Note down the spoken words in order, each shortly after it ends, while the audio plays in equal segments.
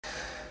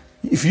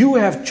If you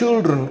have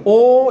children,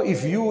 or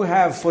if you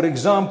have, for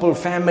example,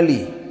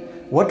 family,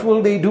 what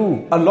will they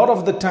do? A lot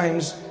of the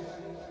times,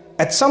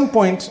 at some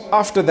point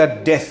after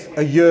that death,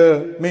 a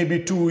year,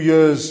 maybe 2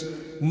 years,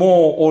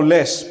 more or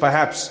less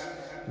perhaps,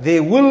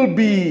 there will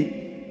be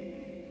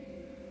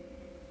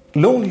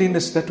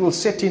loneliness that will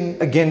set in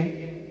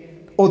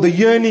again, or the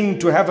yearning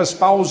to have a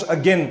spouse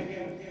again,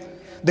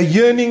 the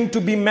yearning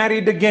to be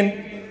married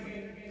again.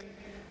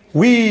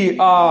 We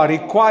are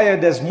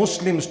required as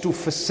Muslims to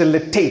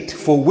facilitate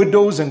for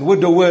widows and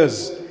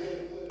widowers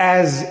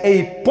as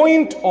a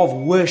point of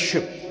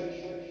worship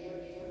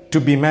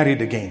to be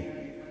married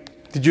again.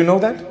 Did you know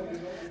that?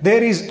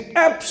 There is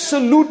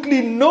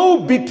absolutely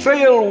no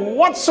betrayal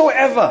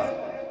whatsoever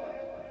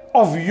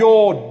of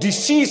your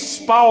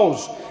deceased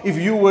spouse if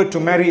you were to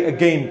marry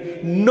again.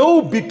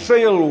 No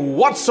betrayal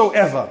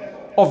whatsoever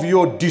of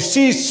your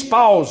deceased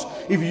spouse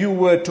if you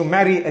were to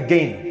marry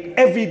again.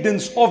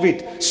 Evidence of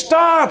it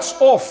starts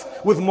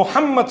off with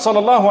Muhammad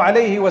sallallahu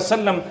alayhi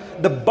wasallam.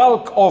 The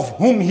bulk of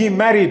whom he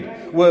married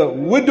were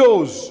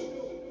widows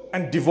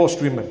and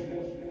divorced women,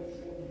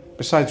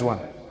 besides one.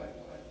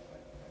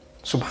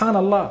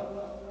 Subhanallah.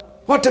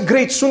 What a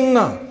great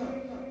sunnah.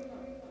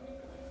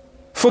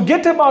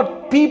 Forget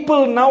about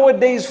people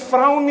nowadays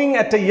frowning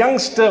at a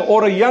youngster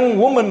or a young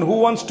woman who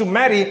wants to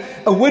marry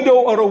a widow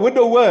or a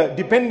widower,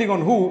 depending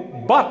on who.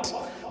 But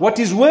what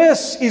is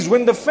worse is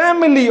when the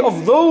family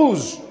of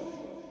those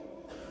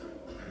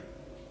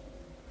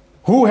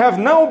who have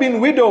now been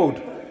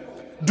widowed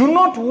do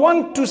not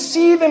want to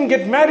see them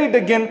get married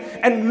again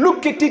and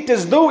look at it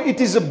as though it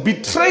is a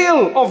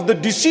betrayal of the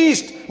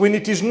deceased when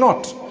it is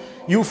not.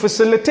 You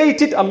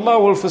facilitate it,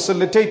 Allah will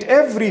facilitate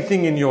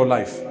everything in your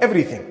life.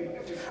 Everything.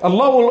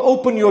 Allah will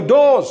open your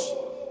doors.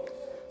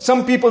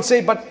 Some people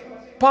say, but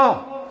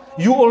Pa,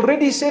 you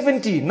already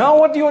 70. Now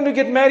what do you want to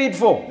get married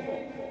for?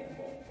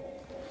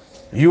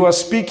 You are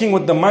speaking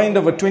with the mind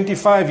of a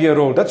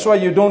 25-year-old. That's why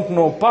you don't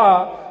know.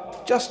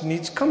 Pa just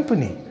needs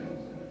company.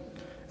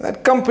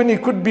 That company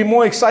could be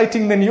more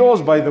exciting than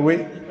yours, by the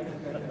way.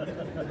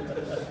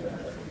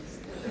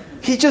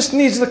 He just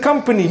needs the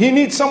company. He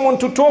needs someone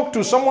to talk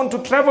to, someone to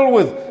travel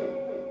with.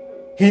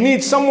 He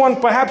needs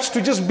someone perhaps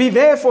to just be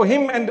there for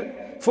him and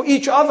for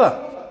each other.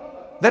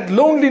 That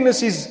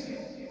loneliness is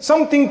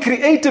something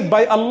created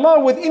by Allah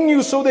within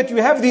you so that you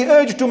have the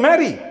urge to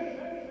marry.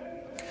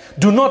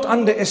 Do not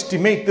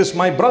underestimate this,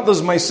 my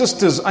brothers, my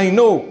sisters. I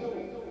know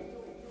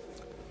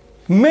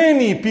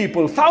many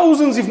people,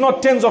 thousands if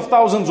not tens of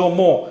thousands or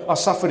more, are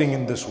suffering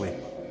in this way.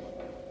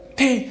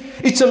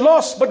 It's a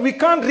loss, but we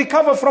can't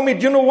recover from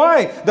it. You know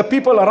why? The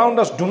people around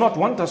us do not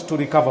want us to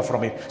recover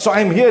from it. So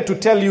I'm here to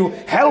tell you,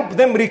 help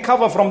them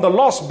recover from the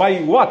loss by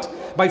what?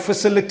 By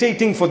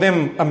facilitating for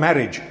them a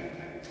marriage.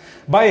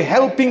 By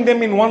helping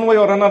them in one way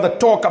or another,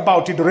 talk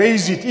about it,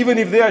 raise it, even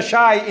if they are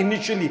shy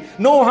initially.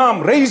 No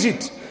harm, raise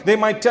it. They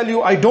might tell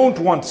you, I don't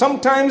want.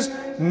 Sometimes,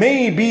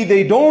 maybe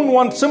they don't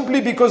want simply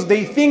because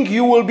they think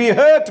you will be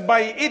hurt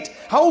by it.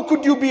 How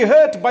could you be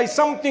hurt by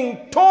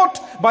something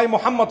taught by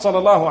Muhammad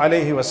sallallahu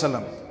alayhi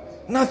wasallam?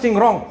 Nothing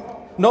wrong.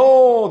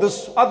 No,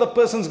 this other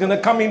person's going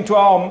to come into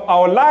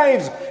our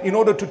lives in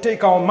order to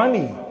take our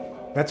money.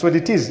 That's what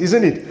it is,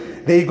 isn't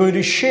it? They're going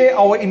to share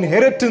our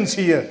inheritance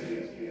here.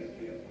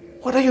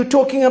 What are you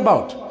talking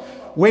about?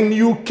 When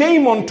you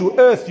came onto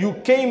earth, you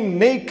came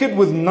naked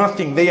with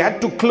nothing. They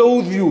had to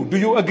clothe you. Do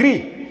you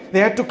agree?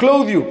 They had to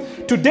clothe you.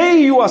 Today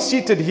you are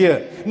seated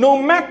here.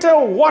 No matter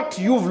what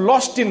you've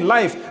lost in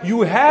life,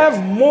 you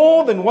have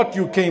more than what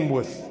you came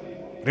with.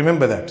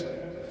 Remember that.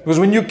 Because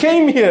when you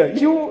came here,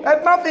 you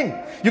had nothing.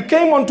 You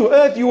came onto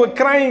earth, you were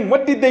crying.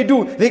 What did they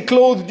do? They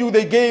clothed you,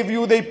 they gave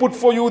you, they put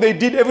for you, they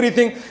did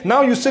everything.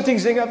 Now you're sitting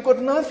saying, I've got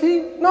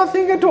nothing,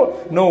 nothing at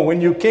all. No,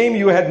 when you came,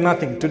 you had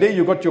nothing. Today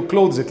you got your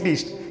clothes at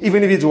least.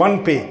 Even if it's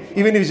one pay,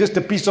 even if it's just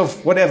a piece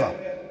of whatever.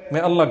 May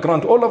Allah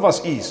grant all of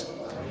us ease.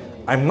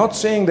 I'm not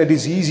saying that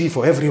it's easy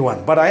for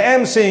everyone, but I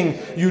am saying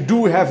you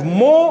do have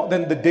more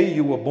than the day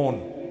you were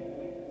born.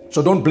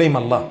 So don't blame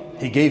Allah.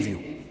 He gave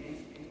you.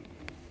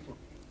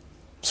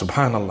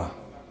 Subhanallah.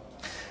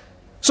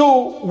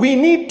 So we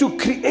need to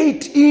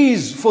create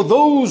ease for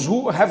those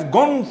who have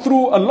gone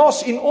through a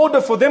loss in order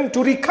for them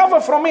to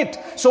recover from it,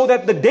 so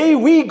that the day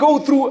we go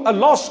through a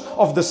loss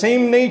of the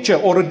same nature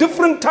or a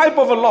different type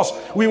of a loss,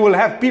 we will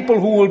have people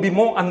who will be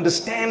more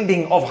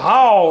understanding of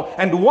how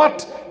and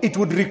what it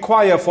would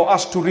require for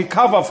us to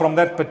recover from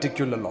that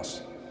particular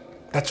loss.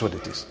 That's what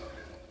it is.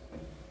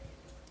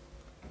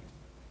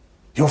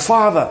 Your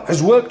father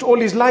has worked all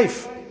his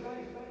life.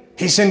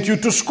 He sent you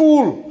to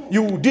school.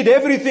 You did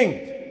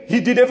everything. He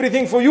did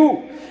everything for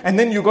you. And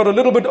then you got a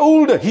little bit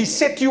older. He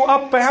set you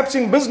up perhaps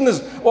in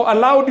business or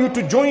allowed you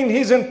to join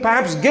his and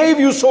perhaps gave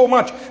you so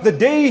much. The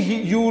day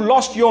you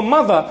lost your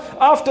mother,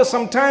 after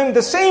some time,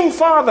 the same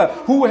father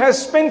who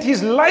has spent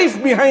his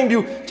life behind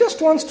you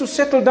just wants to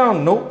settle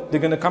down. No, they're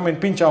going to come and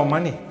pinch our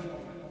money.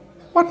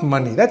 What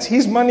money? That's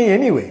his money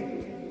anyway.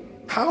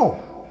 How?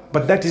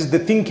 But that is the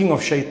thinking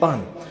of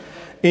shaitan.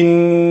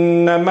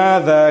 إنما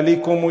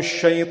ذلكم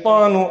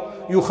الشيطان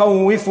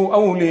يخوف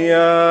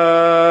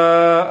أولياءه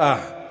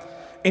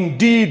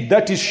Indeed,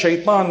 that is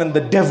shaitan and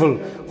the devil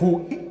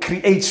who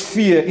creates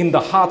fear in the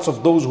hearts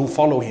of those who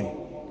follow him.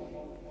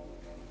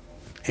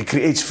 He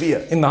creates fear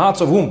in the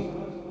hearts of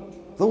whom?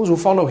 Those who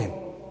follow him.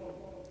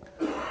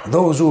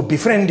 Those who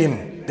befriend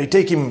him, they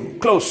take him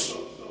close.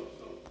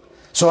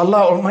 So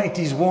Allah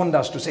Almighty has warned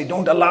us to say,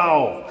 don't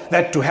allow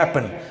that to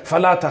happen.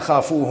 فَلَا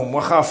تَخَافُوهُمْ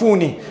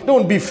وَخَافُونِ.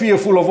 Don't be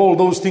fearful of all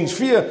those things.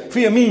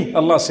 Fear me,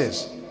 Allah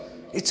says.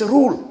 It's a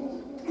rule.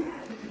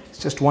 It's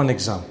just one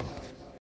example.